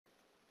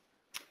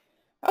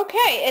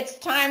Okay, it's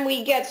time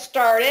we get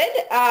started.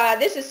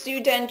 This is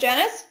Sue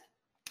Dengenis.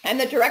 I'm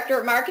the Director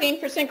of Marketing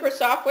for Synchro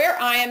Software.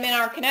 I am in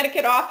our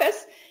Connecticut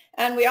office,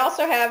 and we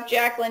also have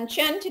Jacqueline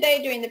Chen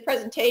today doing the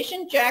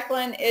presentation.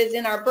 Jacqueline is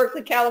in our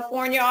Berkeley,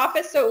 California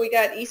office, so we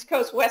got East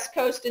Coast, West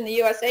Coast, and the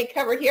USA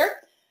covered here.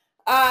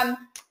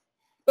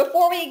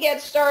 Before we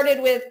get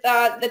started with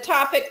the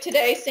topic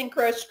today,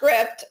 Synchro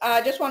Script,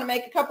 I just want to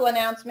make a couple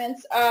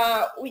announcements.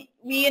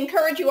 We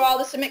encourage you all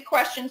to submit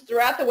questions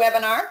throughout the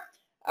webinar.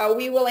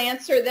 We will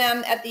answer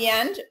them at the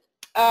end.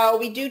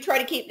 We do try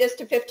to keep this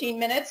to 15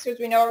 minutes because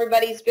we know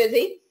everybody's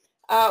busy.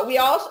 We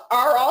are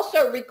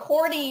also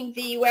recording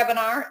the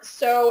webinar,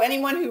 so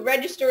anyone who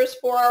registers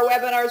for our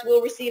webinars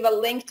will receive a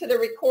link to the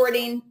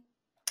recording,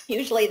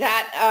 usually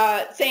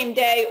that same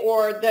day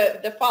or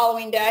the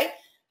following day,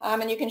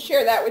 and you can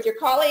share that with your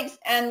colleagues.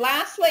 And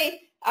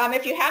lastly,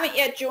 if you haven't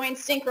yet joined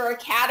Synchro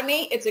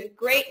Academy, it's a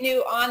great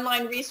new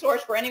online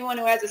resource for anyone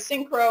who has a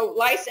Synchro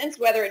license,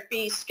 whether it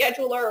be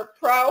Scheduler or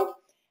Pro.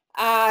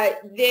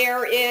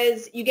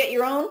 You get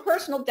your own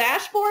personal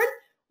dashboard.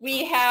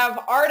 We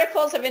have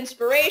articles of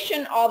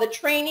inspiration, all the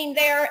training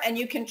there, and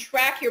you can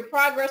track your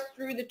progress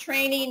through the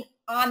training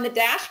on the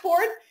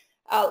dashboard.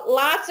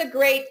 Lots of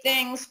great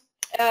things,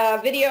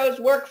 videos,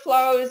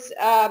 workflows,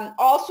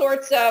 all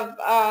sorts of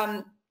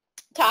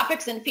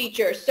topics and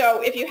features.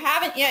 So if you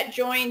haven't yet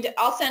joined,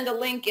 I'll send a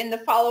link in the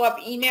follow-up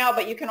email,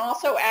 but you can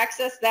also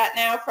access that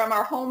now from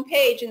our home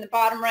page in the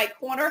bottom right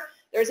corner.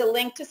 There's a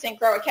link to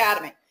Synchro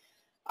Academy.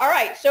 All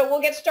right, so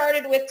we'll get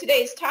started with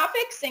today's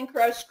topic,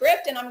 Synchro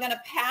Script, and I'm going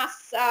to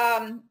pass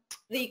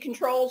the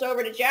controls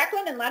over to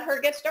Jacqueline and let her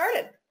get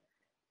started.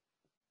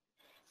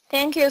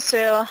 Thank you,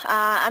 Sue.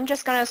 I'm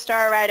just going to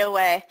start right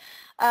away.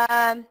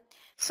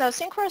 So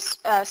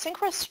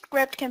Synchro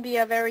Script can be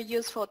a very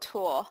useful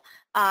tool.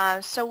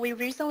 So we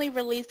recently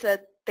released a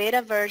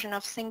beta version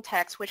of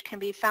Syntax, which can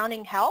be found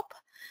in Help.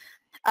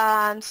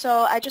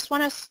 So I just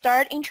want to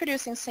start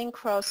introducing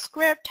Synchro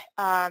Script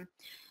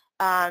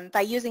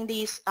by using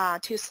these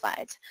two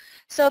slides.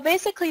 So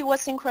basically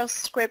what Synchro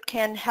Script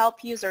can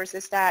help users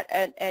is that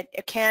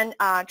it can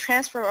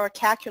transfer or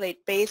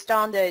calculate based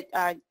on the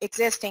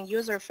existing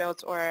user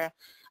fields or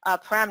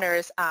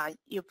parameters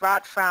you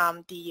brought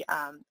from the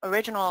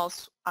original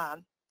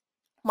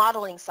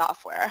modeling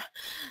software.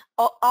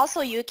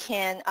 Also, you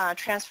can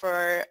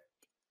transfer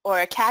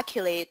or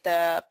calculate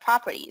the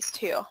properties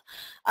too.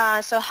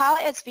 So how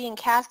it's being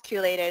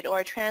calculated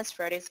or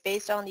transferred is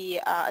based on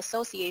the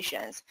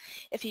associations.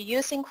 If you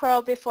use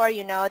Synchro before,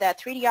 you know that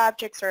 3D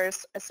objects are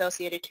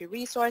associated to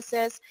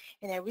resources,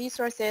 and then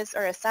resources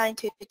are assigned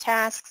to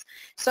tasks.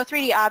 So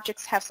 3D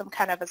objects have some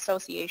kind of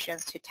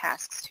associations to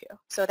tasks too.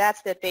 So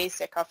that's the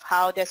basic of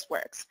how this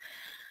works.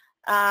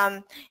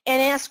 And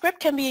then a script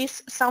can be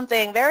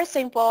something very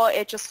simple.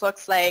 It just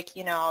looks like,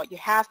 you know, you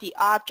have the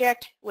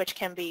object, which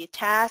can be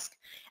task,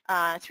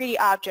 3D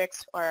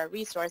objects or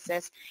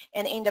resources,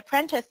 and in the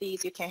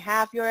parentheses you can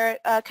have your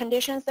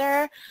conditions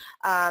there.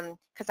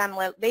 Because I'm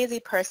a lazy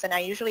person, I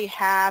usually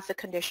have the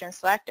condition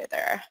selected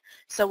there.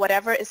 So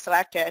whatever is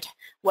selected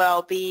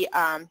will be,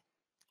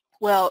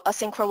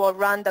 Synchro will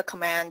run the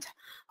command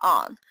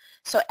on.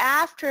 So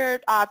after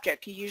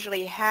object, you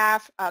usually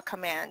have a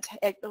command.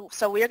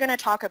 So we're going to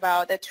talk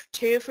about the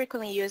two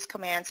frequently used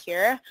commands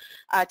here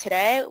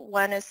today.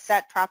 One is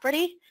set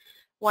property,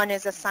 one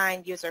is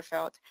assign user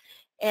field.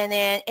 And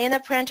then in the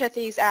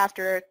parentheses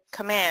after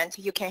command,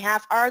 you can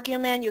have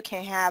argument, you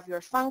can have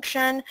your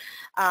function.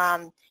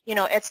 You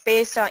know,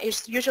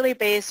 it's usually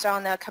based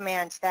on the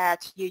commands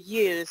that you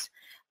use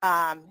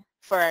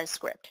for a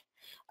script.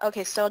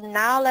 Okay, so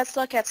now let's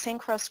look at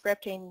Synchro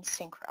Script in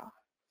Synchro.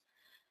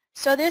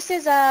 So this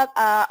is a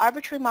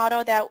arbitrary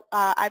model that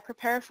I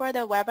prepared for the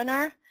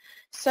webinar.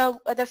 So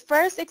the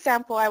first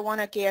example I want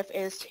to give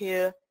is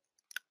to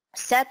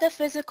set the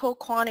physical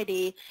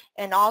quantity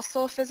and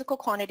also physical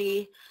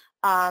quantity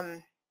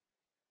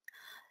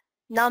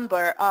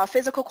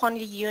physical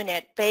quantity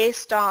unit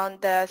based on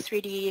the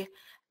 3D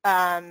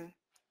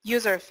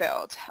user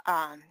field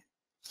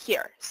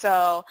here.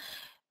 So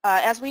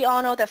as we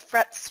all know, the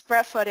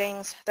spread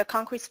footings, the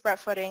concrete spread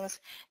footings,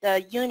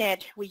 the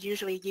unit we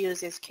usually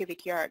use is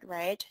cubic yard,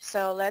 right?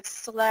 So let's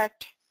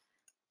select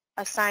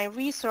assign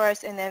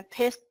resource and then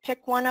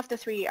pick one of the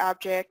 3D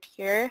object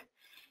here,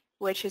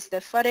 which is the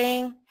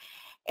footing,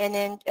 and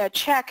then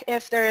check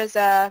if there is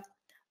a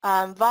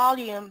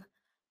volume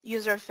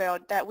user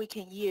field that we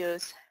can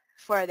use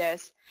for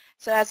this.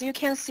 So as you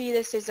can see,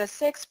 this is a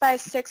 6 by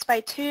 6 by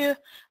 2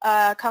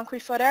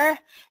 concrete footer,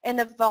 and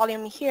the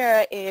volume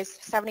here is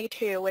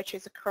 72, which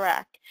is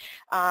correct.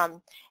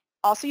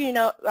 Also,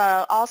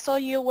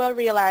 you will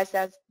realize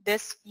that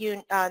this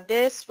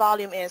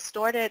volume is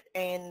stored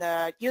in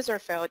the user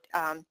field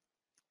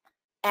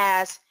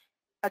as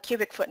a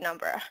cubic foot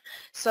number.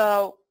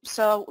 So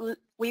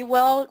we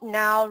will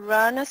now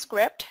run a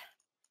script.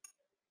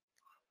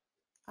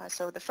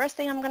 So the first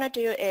thing I'm going to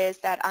do is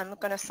that I'm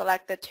going to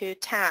select the two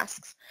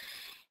tasks,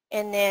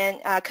 and then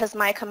because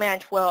my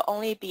command will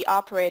only be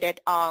operated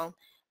on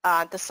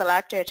the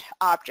selected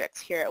objects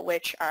here,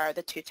 which are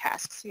the two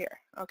tasks here.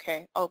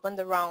 Okay, I opened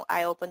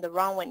the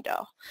wrong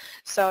window.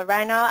 So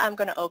right now I'm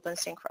going to open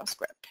Synchro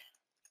Script.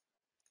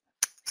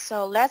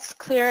 So let's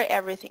clear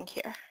everything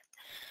here.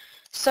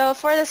 So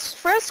for this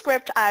first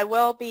script, I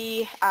will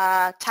be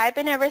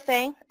typing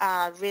everything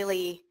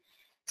really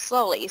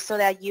slowly so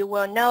that you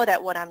will know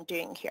that what I'm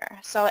doing here.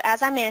 So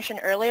as I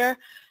mentioned earlier,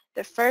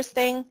 the first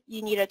thing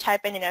you need to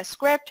type in a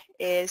script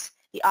is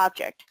the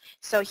object.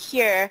 So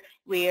here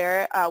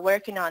we're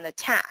working on the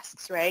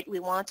tasks, right? We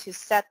want to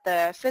set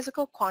the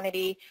physical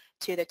quantity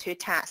to the two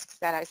tasks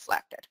that I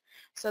selected.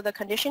 So the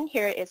condition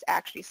here is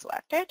actually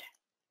selected.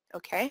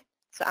 Okay,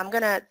 so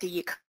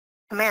the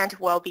command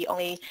will be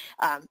only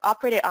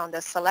operated on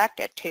the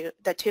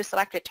two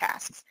selected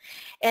tasks.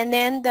 And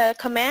then the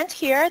command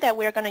here that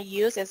we're going to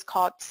use is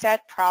called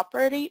set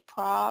property.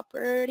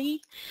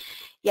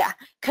 Yeah,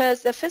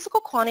 because the physical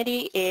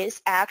quantity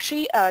is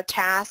actually a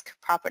task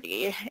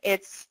property.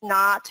 It's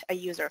not a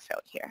user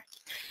field here.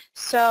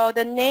 So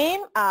the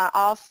name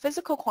of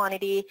physical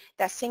quantity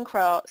that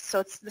Synchro,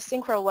 so the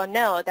Synchro will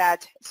know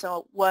that,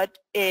 so what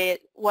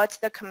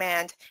the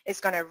command is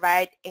going to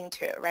write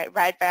into, right?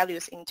 Write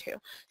values into.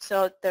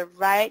 So the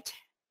right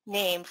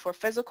name for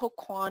physical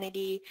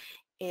quantity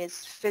is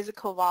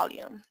physical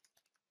volume.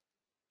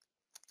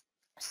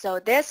 So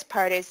this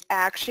part is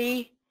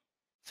actually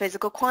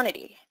physical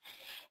quantity.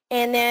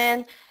 And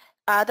then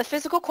the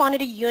physical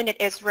quantity unit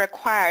is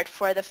required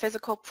for the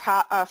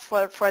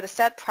for the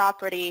set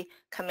property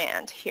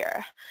command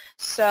here.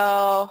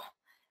 So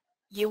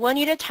you will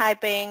need to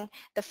type in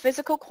the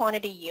physical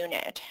quantity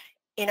unit.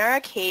 In our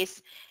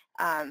case,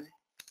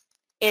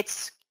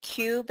 it's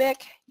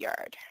cubic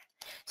yard.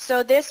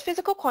 So this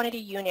physical quantity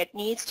unit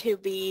needs to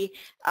be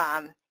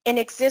an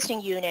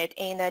existing unit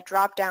in the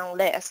drop-down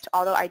list,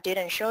 although I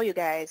didn't show you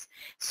guys.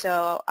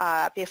 So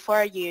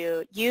before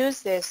you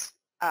use this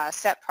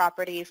set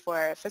property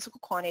for physical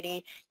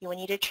quantity, you will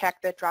need to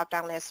check the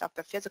drop-down list of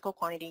the physical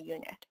quantity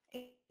unit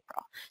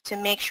to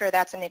make sure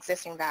that's an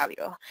existing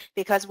value,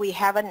 because we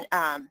haven't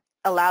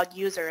allowed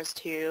users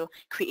to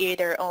create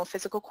their own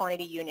physical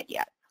quantity unit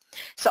yet.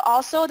 So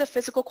also the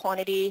physical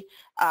quantity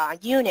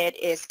unit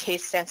is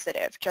case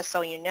sensitive, just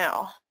so you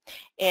know.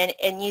 And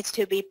it needs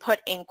to be put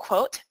in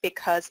quote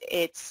because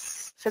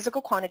its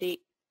physical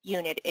quantity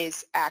unit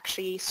is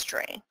actually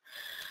string.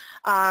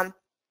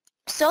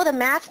 So the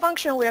math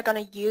function we're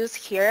going to use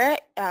here,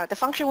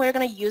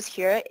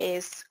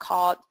 is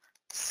called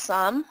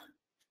sum.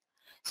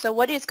 So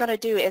what it's going to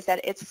do is that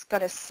it's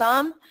going to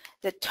sum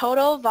the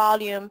total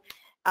volume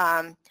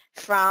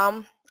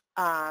from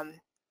the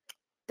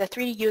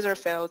 3D user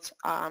fields,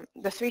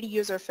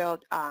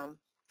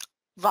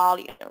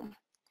 volume.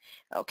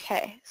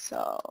 Okay,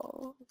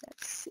 so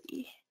let's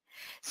see.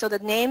 So the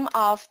name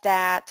of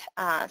that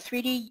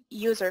 3D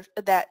user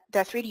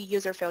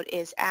field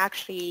is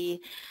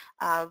actually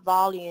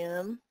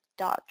volume.float.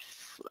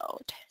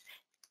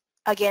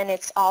 Again,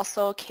 it's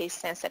also case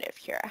sensitive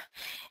here.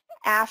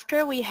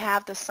 After we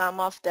have the sum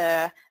of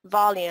the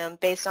volume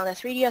based on the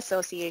 3D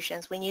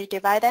associations, we need to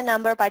divide that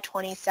number by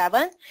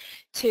 27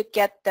 to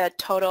get the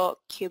total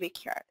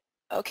cubic yard.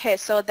 Okay,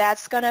 so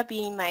that's going to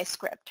be my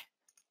script.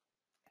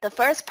 The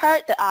first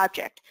part, the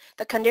object.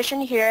 The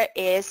condition here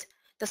is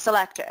the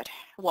selected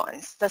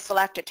ones, the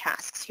selected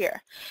tasks here.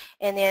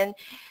 And then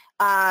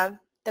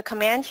the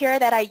command here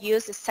that I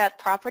use is set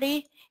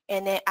property,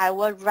 and then I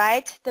will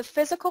write the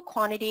physical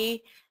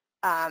quantity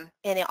and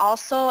then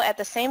also at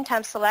the same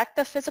time select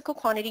the physical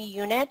quantity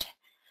unit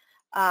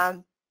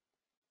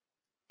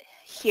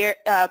here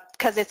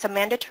because it's a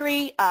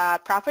mandatory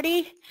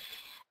property.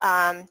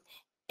 And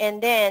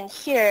then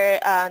here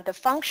the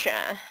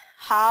function,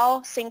 how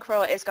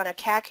Synchro is going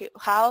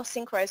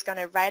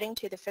to write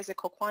into the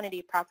physical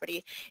quantity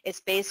property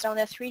is based on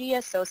the 3D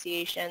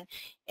association,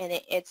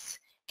 and it's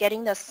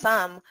getting the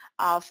sum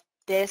of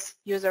this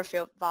user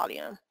field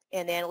volume,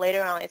 and then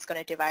later on it's going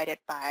to divide it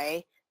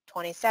by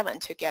 27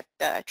 to get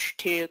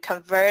to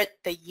convert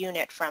the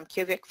unit from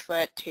cubic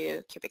foot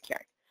to cubic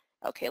yard.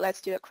 Okay, let's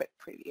do a quick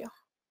preview.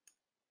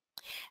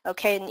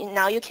 Okay,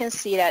 now you can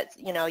see that,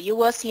 you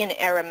will see an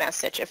error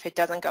message if it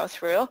doesn't go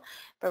through,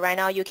 but right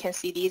now you can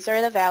see these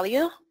are the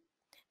value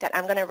that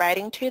I'm going to write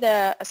into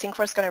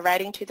Synchro is going to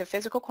write into the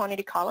physical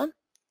quantity column.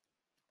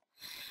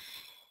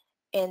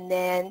 And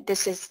then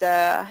this is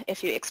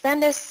if you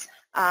expand this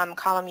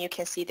column, you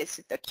can see this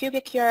is the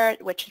cubic yard,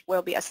 which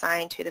will be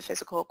assigned to the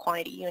physical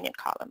quantity unit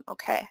column.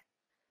 Okay.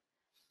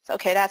 So,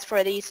 okay, that's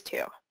for these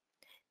two.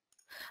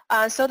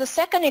 So the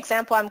second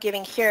example I'm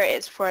giving here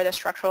is for the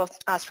structural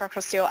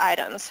steel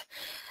items.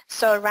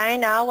 So right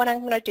now what I'm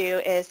going to do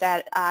is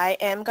that I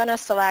am going to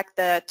select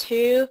the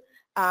two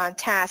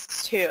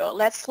tasks too.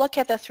 Let's look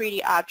at the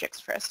 3D objects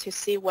first to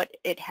see what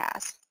it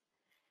has.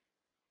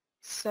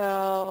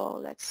 So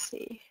let's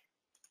see.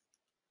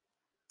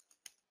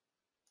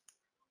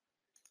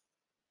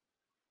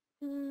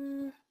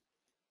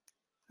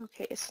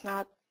 Okay, it's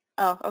not,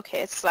 oh,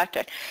 okay, it's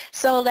selected.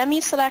 So let me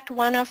select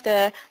one of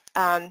the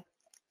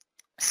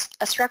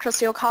a structural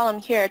steel column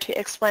here to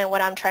explain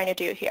what I'm trying to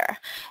do here.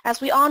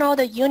 As we all know,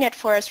 the unit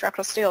for a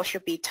structural steel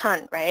should be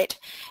ton, right?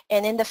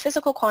 And then the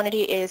physical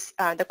quantity is,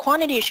 the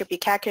quantity should be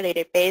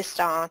calculated based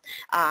on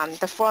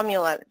the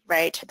formula,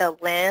 right? The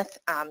length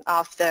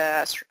of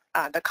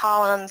the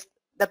columns,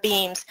 the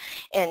beams,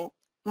 and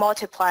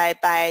multiply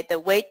by the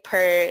weight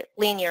per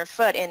linear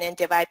foot and then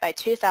divide by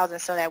 2,000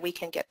 so that we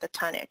can get the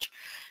tonnage.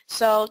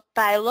 So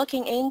by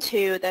looking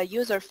into the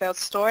user field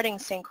stored in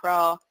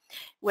Synchro,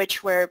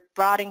 which were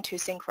brought into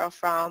Synchro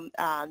from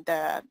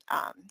the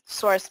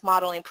source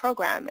modeling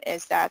program,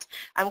 is that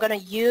I'm going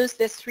to use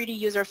this 3D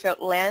user field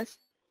length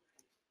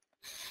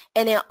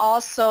and then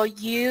also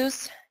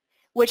use,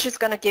 which is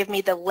going to give me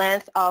the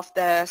length of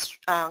the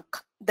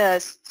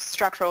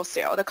structural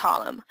steel, the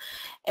column,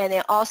 and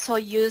then also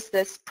use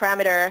this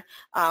parameter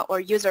or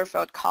user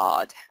field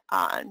called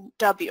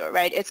W,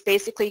 right? It's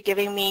basically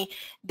giving me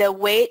the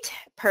weight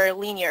per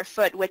linear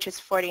foot, which is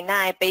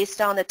 49,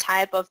 based on the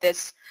type of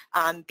this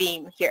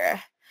beam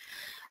here.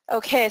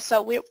 Okay,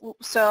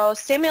 so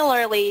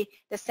similarly,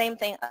 the same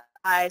thing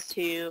applies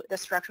to the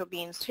structural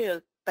beams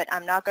too, but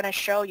I'm not going to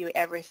show you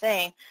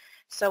everything.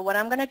 So what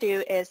I'm going to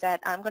do is that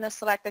I'm going to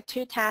select the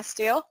two task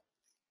steel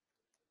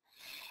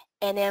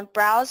and then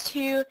browse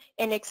to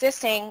an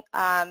existing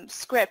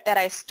script that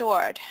I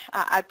stored,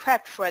 I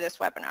prepped for this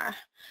webinar.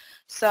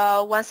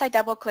 So once I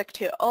double click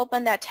to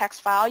open that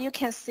text file, you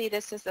can see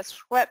this is the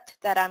script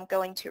that I'm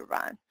going to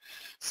run.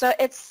 So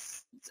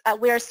it's,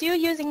 we're still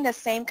using the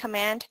same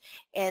command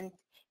and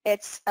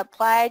it's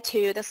applied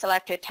to the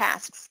selected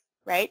tasks,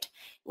 right?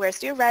 We're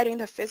still writing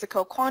the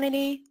physical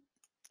quantity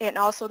and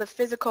also the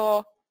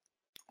physical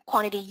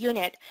quantity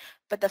unit,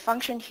 but the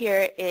function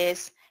here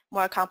is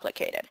more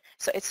complicated.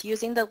 So it's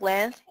using the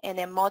length and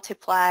then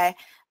multiply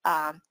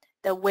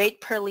the weight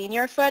per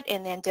linear foot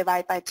and then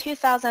divide by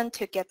 2,000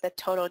 to get the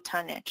total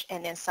tonnage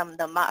and then sum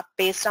them up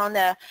based on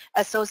the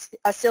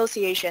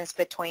associations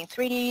between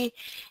 3D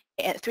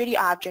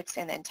objects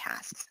and then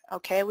tasks.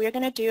 Okay, we're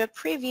going to do a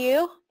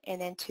preview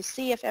and then to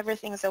see if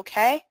everything's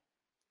okay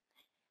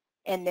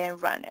and then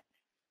run it.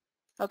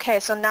 Okay,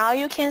 so now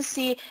you can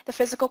see the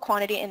physical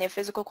quantity and the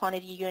physical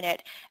quantity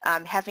unit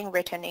having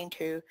written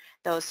into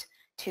those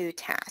two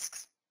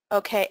tasks.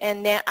 Okay,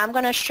 and then I'm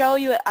going to show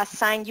you a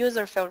assigned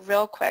user field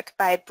real quick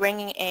by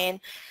bringing in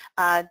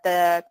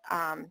the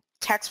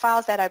text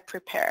files that I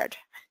prepared.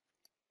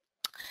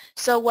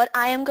 So what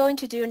I am going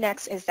to do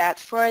next is that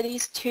for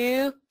these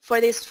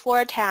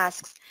four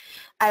tasks,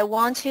 I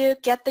want to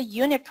get the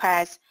unit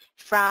price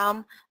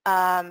from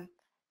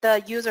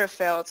the user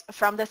fields,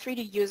 from the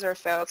 3D user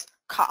fields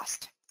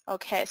cost.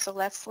 Okay, so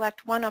let's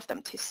select one of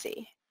them to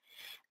see.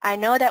 I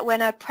know that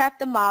when I prep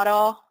the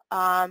model,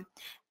 I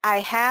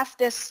have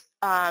this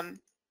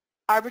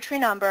arbitrary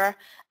number,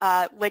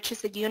 which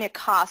is the unit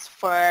cost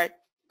for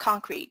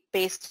concrete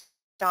based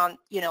on,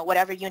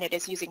 whatever unit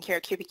is using here,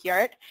 cubic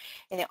yard.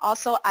 And then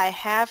also I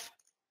have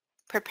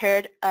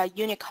prepared a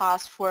unit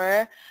cost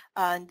for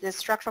the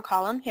structural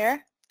column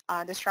here,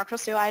 the structural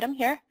steel item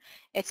here.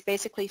 It's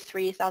basically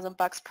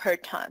 $3,000 per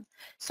ton.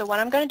 So what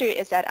I'm going to do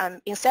is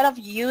that instead of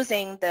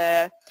using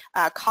the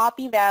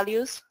copy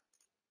values,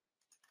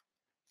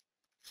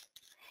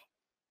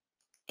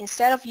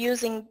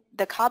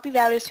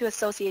 to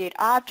associated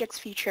objects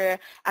feature,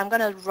 I'm going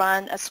to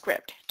run a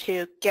script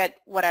to get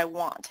what I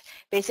want.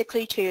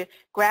 Basically to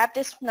grab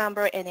this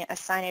number and then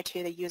assign it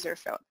to the user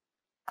field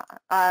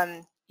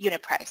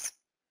unit price,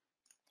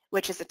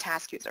 which is the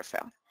task user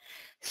field.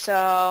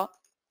 So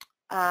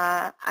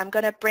I'm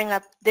going to bring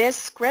up this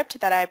script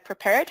that I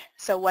prepared.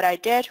 So what I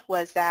did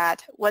was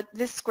that what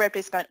this script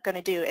is going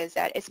to do is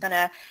that it's going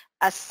to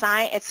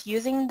assign, it's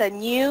using the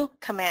new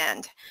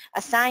command,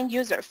 assign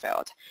user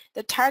field.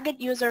 The target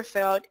user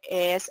field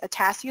is a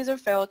task user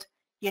field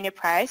unit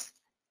price.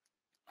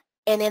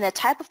 And then the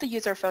type of the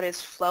user field is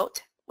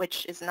float,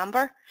 which is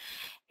number.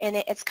 And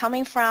it's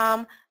coming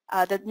from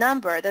the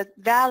number, the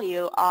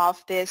value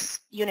of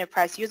this unit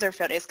price user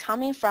field is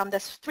coming from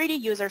this 3D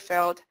user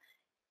field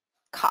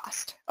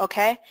cost,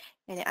 okay?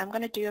 And I'm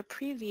going to do a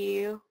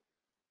preview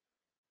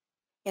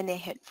and then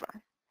hit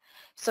run.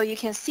 So you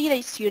can see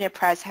this unit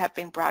price have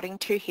been brought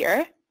into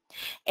here.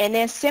 And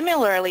then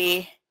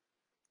similarly,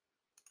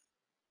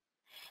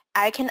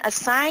 I can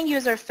assign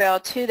user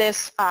field to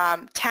this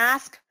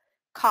task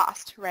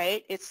cost,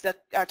 right? It's the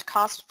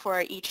cost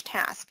for each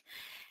task.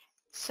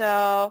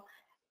 So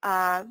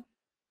I'm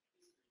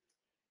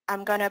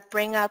going to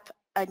bring up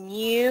a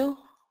new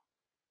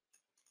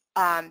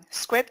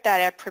script that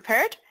I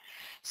prepared.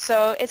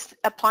 So it's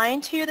applying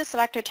to the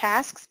selected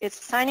tasks. It's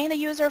assigning the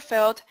user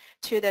field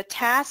to the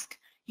task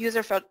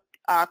user field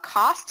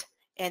cost,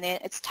 and then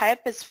its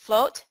type is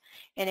float.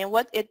 And then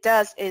what it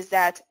does is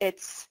that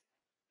it's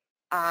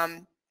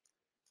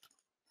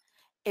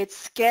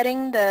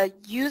getting the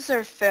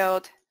user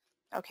field.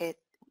 Okay,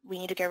 we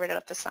need to get rid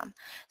of the sum.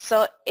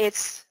 So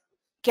it's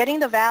getting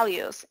the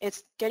values.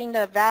 It's getting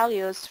the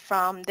values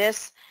from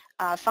this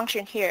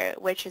function here,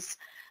 which is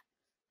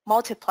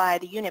multiply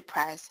the unit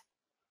price,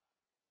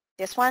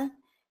 this one,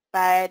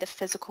 by the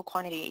physical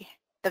quantity,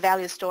 the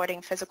value stored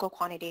in physical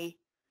quantity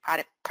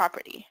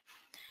property.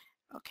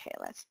 Okay,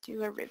 let's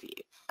do a review.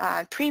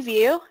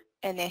 Preview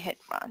and then hit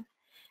run.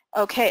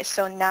 Okay,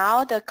 so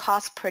now the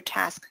cost per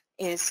task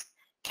is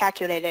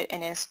calculated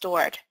and then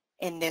stored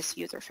in this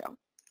user field.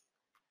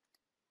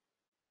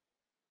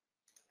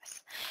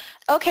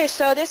 Okay,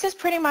 so this is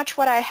pretty much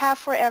what I have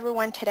for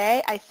everyone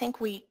today. I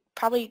think we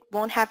probably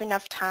won't have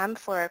enough time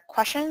for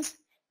questions,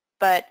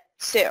 but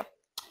Sue.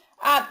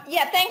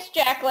 Yeah, thanks,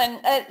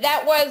 Jacqueline.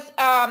 That was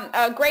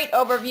a great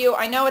overview.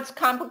 I know it's a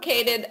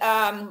complicated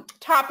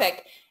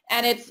topic,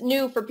 and it's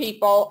new for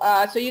people,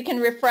 so you can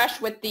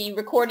refresh with the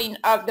recording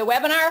of the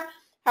webinar.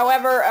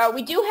 However,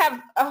 we do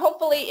have,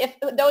 hopefully, if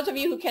those of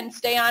you who can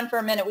stay on for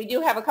a minute, we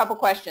do have a couple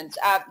questions.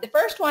 The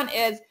first one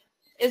is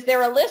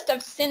there a list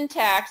of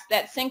syntax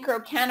that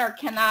Synchro can or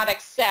cannot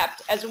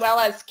accept, as well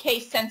as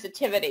case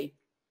sensitivity?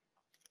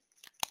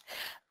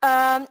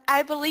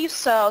 I believe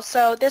so.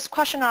 So this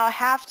question I'll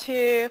have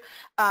to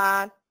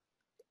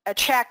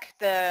check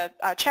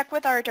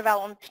with our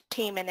development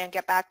team and then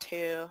get back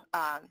to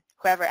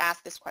whoever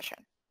asked this question.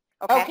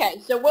 Okay.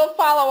 Okay, so we'll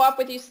follow up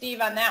with you,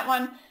 Steve, on that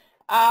one.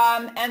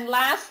 And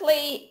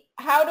lastly,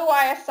 how do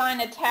I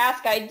assign a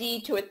task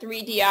ID to a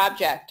 3D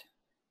object?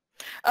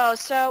 Oh,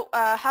 so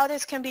how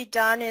this can be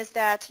done is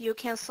that you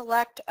can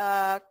select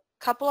a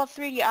couple of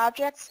 3D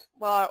objects,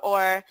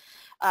 or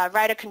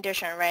write a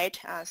condition, right?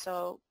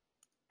 So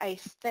I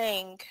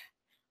think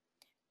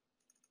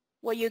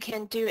what you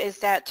can do is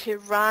that to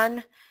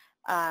run,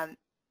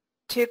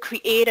 to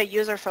create a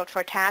user field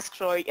for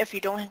tasks, or if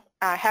you don't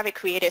have it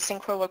created,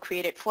 Synchro will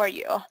create it for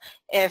you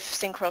if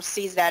Synchro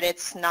sees that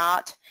it's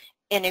not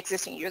an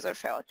existing user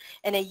field.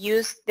 And then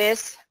use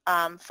this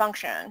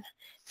function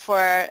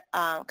for,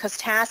 because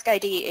task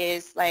ID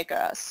is like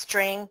a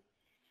string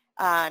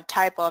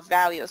type of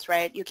values,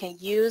 right? You can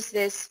use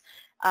this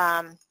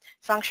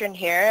function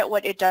here.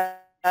 What it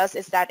does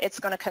is that it's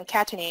going to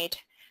concatenate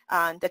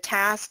the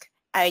task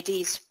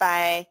IDs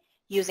by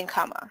using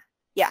comma.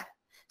 Yeah,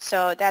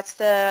 so that's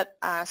the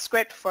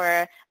script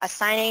for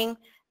assigning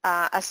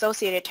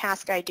associated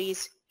task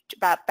IDs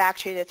back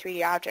to the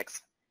 3D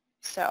objects.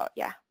 So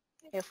yeah,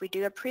 if we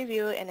do a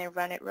preview and then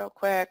run it real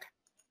quick,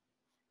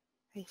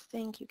 I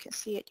think you can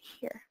see it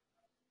here.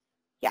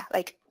 Yeah,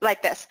 like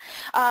this.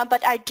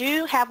 But I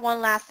do have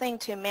one last thing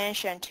to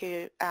mention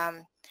to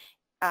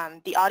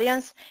the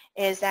audience,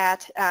 is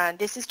that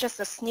this is just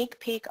a sneak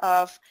peek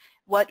of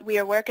what we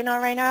are working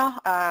on right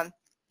now.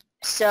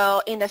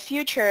 So in the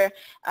future,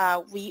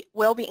 we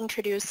will be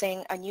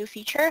introducing a new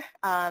feature,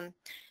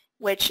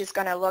 which is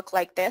going to look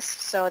like this,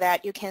 so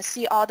that you can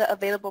see all the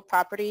available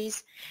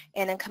properties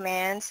and then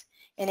commands,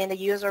 and then the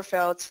user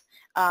fields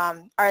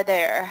are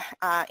there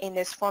in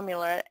this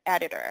formula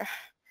editor.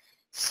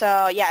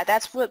 So yeah,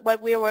 that's what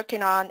we're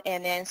working on,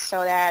 and then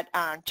so that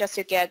just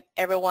to get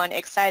everyone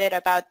excited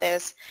about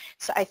this.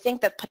 So I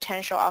think the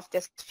potential of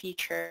this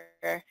feature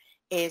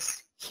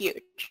is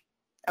huge.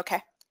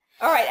 Okay.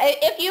 All right,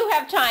 if you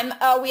have time,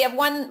 we have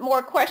one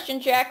more question,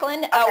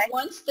 Jacqueline. Okay.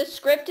 Once the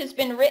script has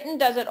been written,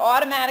 does it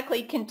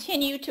automatically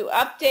continue to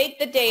update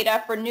the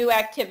data for new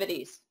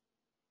activities?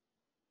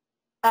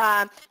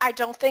 I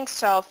don't think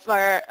so.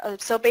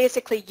 So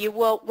basically, you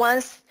will,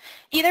 once,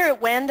 either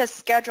when the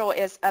schedule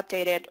is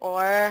updated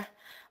or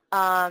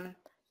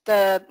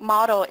the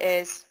model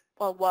is,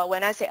 well,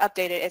 when I say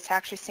updated, it's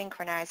actually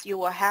synchronized. You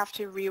will have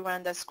to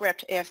rerun the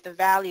script if the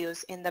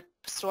values in the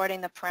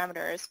sorting the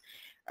parameters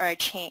are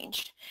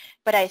changed.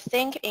 But I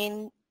think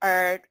in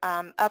our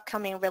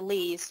upcoming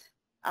release,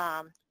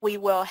 we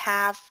will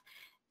have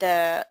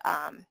the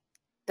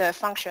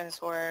functions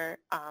or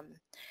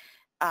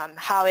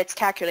how it's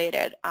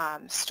calculated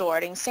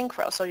stored in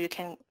Synchro, so you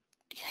can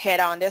hit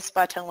on this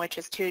button, which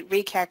is to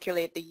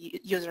recalculate the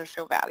user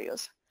field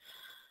values.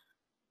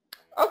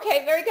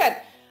 Okay, very good.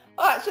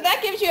 So that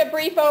gives you a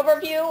brief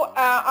overview.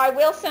 I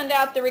will send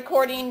out the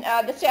recording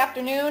this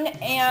afternoon,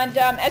 and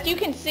as you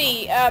can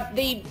see,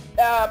 the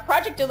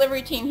project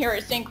delivery team here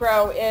at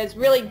Synchro is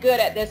really good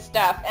at this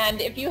stuff.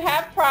 And if you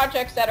have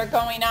projects that are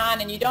going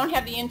on and you don't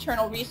have the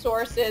internal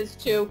resources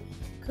to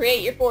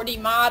create your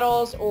 4D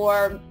models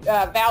or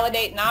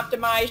validate and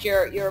optimize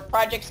your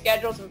project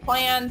schedules and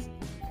plans,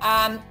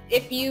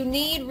 if you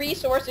need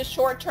resources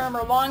short-term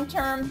or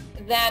long-term,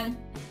 then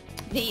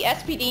the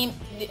SPD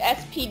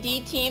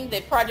team,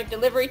 the project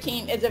delivery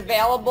team, is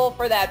available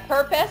for that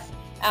purpose,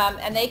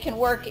 and they can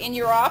work in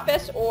your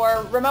office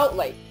or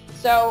remotely.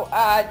 So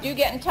do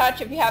get in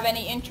touch if you have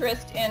any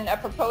interest in a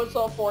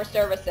proposal for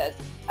services.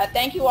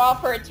 Thank you all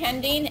for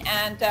attending,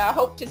 and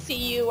hope to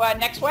see you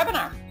next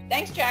webinar.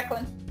 Thanks,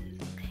 Jacqueline.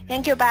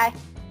 Thank you. Bye.